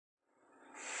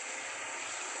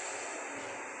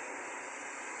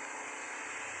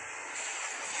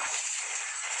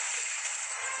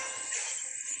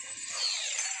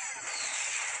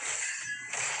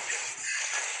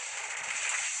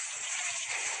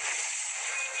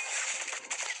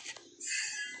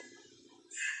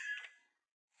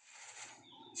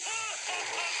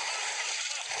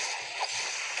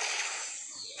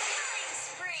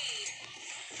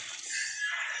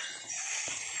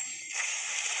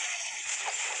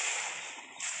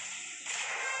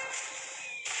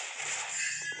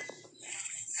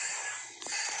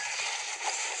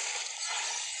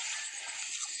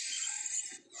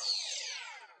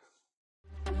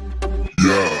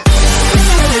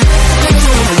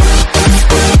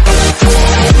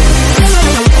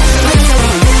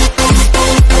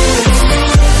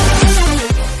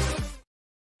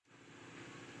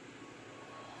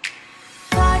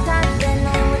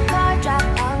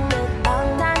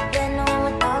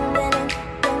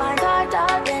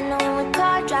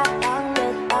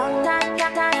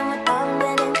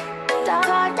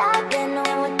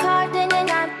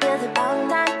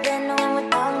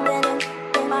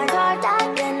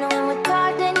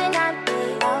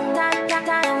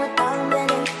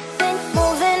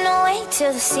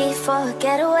the sea for a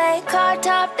getaway. Car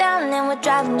top down and we're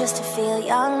driving just to feel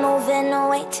young. Moving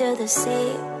away to the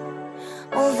sea,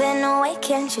 moving away,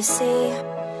 can't you see?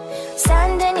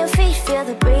 Sand in your feet, feel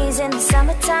the breeze in the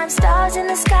summertime. Stars in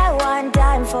the sky, one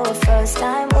dime for a first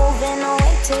time. Moving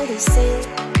away to the sea,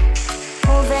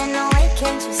 moving away,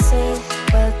 can't you see?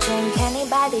 We'll drink honey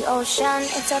by the ocean,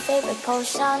 it's our favorite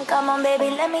potion. Come on baby,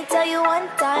 let me tell you one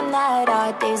time that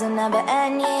our days will never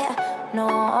end, yeah. No,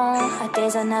 our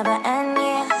days will never end,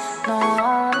 yeah. No.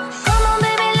 Come on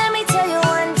baby, let me tell you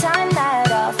one time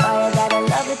that our fire got a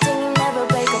love it till you never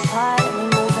break apart.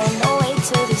 And we're moving away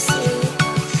to the sea,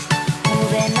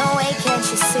 moving away, can't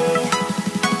you see?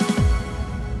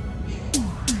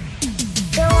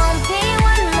 There won't be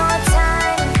one more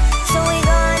time, so we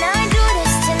gonna do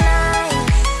this tonight.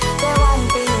 There won't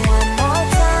be one more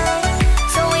time,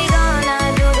 so we gonna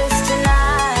do this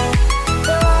tonight.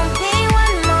 There won't be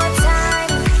one more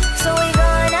time, so we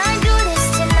gonna do this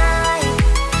tonight.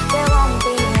 There won't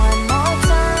be one more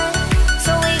time,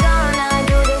 so we gonna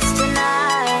do this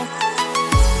tonight.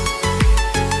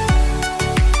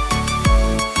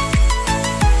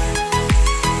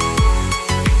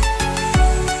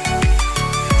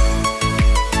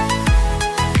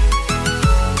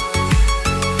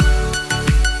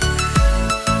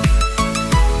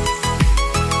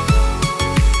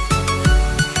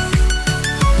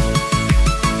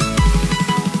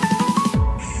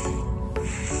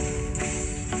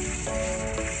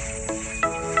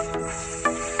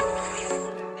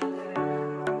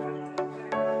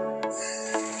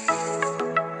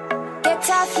 Get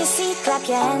off your seat, clap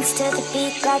your hands to the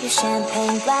beat, grab your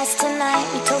champagne glass tonight.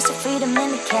 We toast to freedom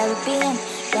in the Caribbean,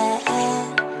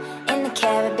 yeah, in the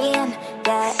Caribbean,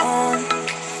 yeah.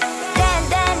 Dance,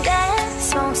 dance, dance,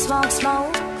 smoke, smoke,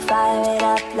 smoke, fire it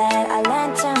up, let our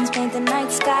lanterns paint the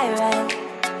night sky red,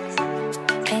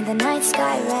 paint the night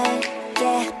sky red,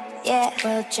 yeah, yeah.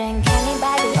 We'll drink honey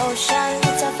by the ocean,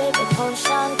 it's our favorite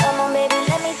potion. Come on baby,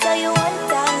 let me tell you one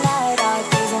time that our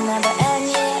days will never end,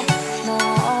 yeah. No,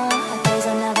 our days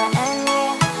will never end,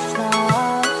 yeah. No.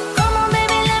 Come on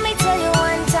baby, let me tell you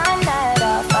one time that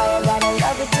our fire got a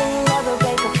love it till you never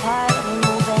break apart. And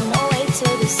we're moving away to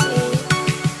the sea,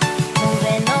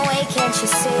 moving away, can't you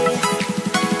see?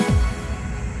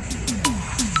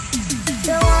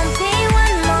 There won't be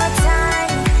one more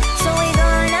time, so we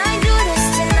gonna do this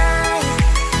tonight.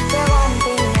 There won't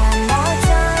be one more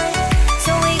time,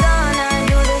 so we gonna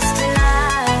do this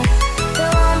tonight.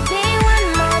 There won't be one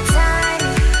more time,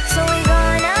 so we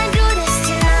gonna do this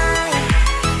tonight.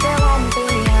 There won't be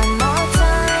one more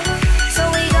time, so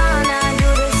we gonna do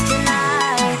this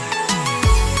tonight.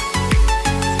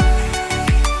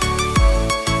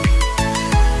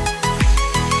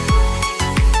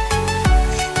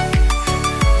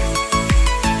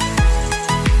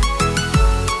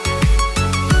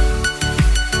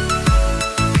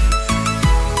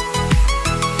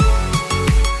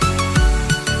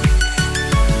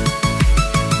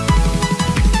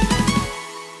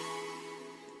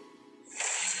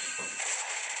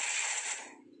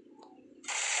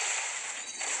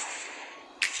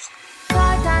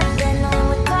 Car top, then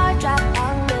with car drop,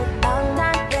 with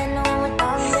top, then with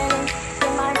then.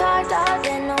 In my car top,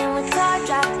 then with car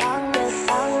drop, with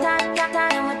top,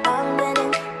 then with then.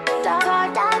 Car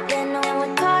top, then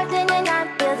with car, then I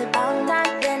feel the top,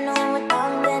 then with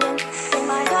then. In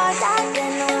my car top,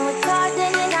 then with car,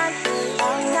 then I feel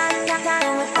top,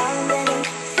 with then.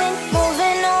 Think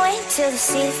moving away to the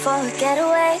sea for a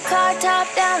getaway. Car top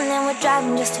down, and we're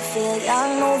driving just to feel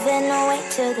young. Moving away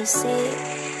to the sea,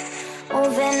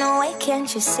 moving away,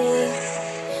 can't you see?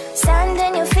 Sand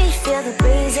in your feet, feel the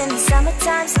breeze in the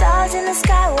summertime. Stars in the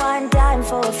sky, one dime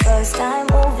for a first time.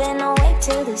 Moving away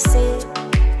to the sea,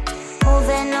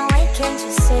 moving away, can't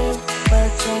you see?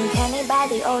 We'll drink honey by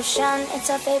the ocean, it's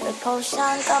our favorite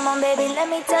potion. Come on baby, let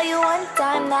me tell you one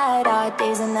time that our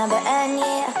days will never end,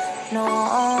 yeah. No,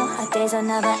 our days will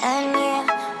never end, yeah.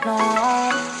 No.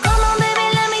 Come on baby,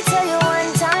 let me tell you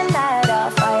one time that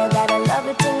our fire got a love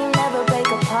it till you never break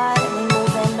apart. And we're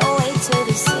moving away to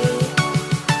the sea,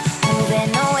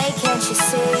 moving away, can't you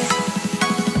see?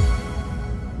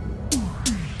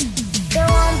 There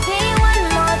won't be one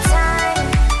more time,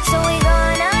 so we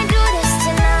gonna do this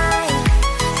tonight.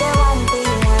 There won't be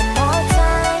one more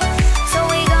time, so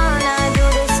we gonna do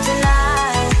this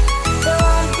tonight. There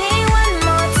won't be one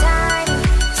more time,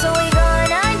 so we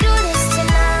gonna do this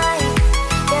tonight.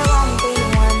 There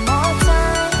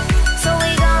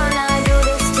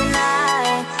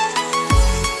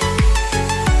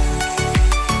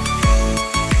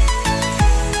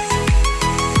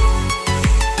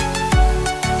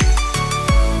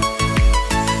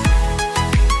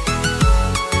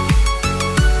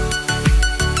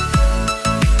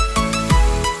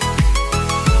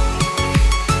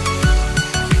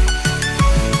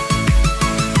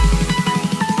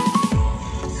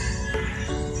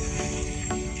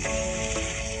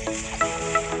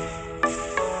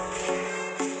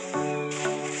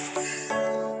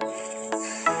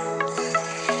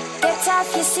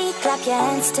rock your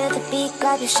hands to the beat,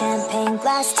 grab your champagne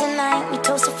glass tonight. We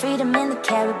toast to freedom in the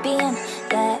Caribbean,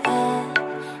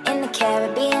 yeah, in the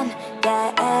Caribbean,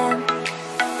 yeah.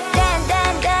 Dance,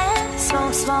 dance, dance,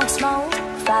 smoke, smoke, smoke,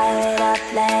 fire it up,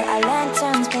 let our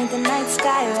lanterns paint the night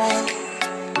sky red,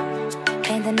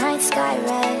 paint the night sky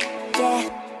red, yeah,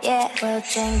 yeah. We'll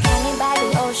drink honey by the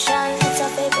ocean, it's our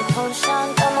favorite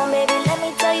potion. Come on baby, let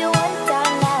me tell you one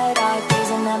time that our days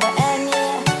will never end,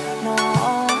 yeah. No,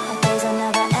 our days will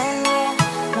never end, yeah.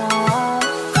 No,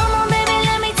 come on baby,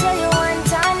 let me tell you one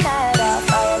time that our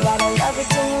fire gotta love it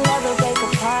till you never break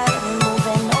apart. We're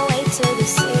moving away to the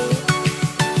sea,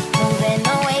 moving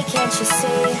away, can't you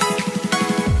see?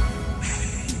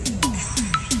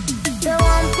 There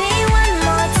won't be one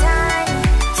more time,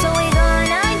 so we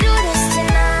gonna do this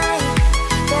tonight.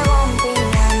 There won't be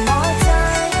one more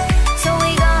time, so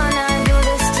we gonna do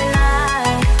this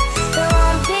tonight. There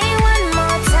won't be one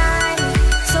more time,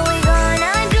 so we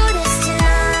gonna do this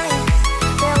tonight.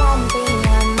 There won't be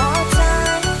one more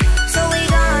time, so we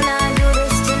gonna do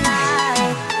this tonight.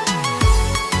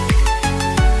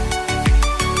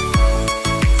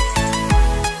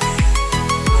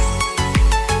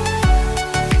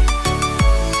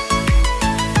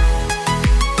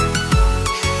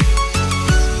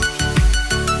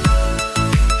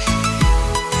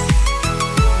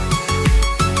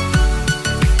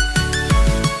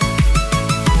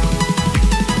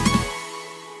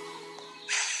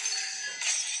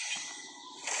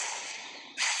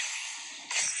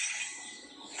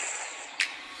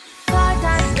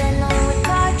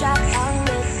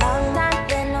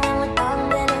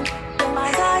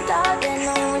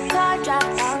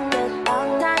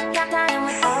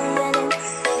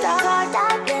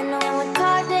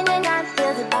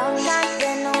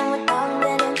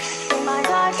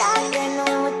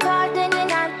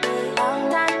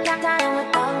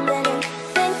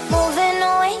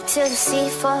 To the sea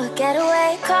for a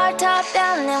getaway, car top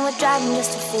down and we're driving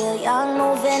just to feel young.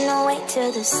 Moving away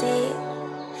to the sea,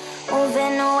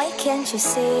 moving away, can't you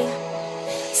see?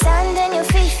 Sand in your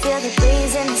feet, feel the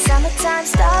breeze in the summertime.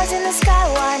 Stars in the sky,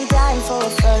 one dying for the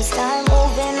first time.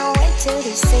 Moving away to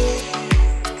the sea,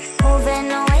 moving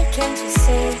away, can't you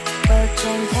see? We'll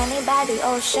drink honey by the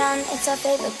ocean, it's our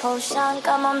favorite potion.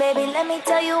 Come on baby, let me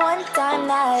tell you one time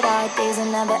that our days will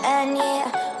never end,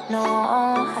 yeah. No,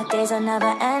 our days will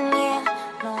never end, yeah.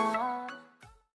 No.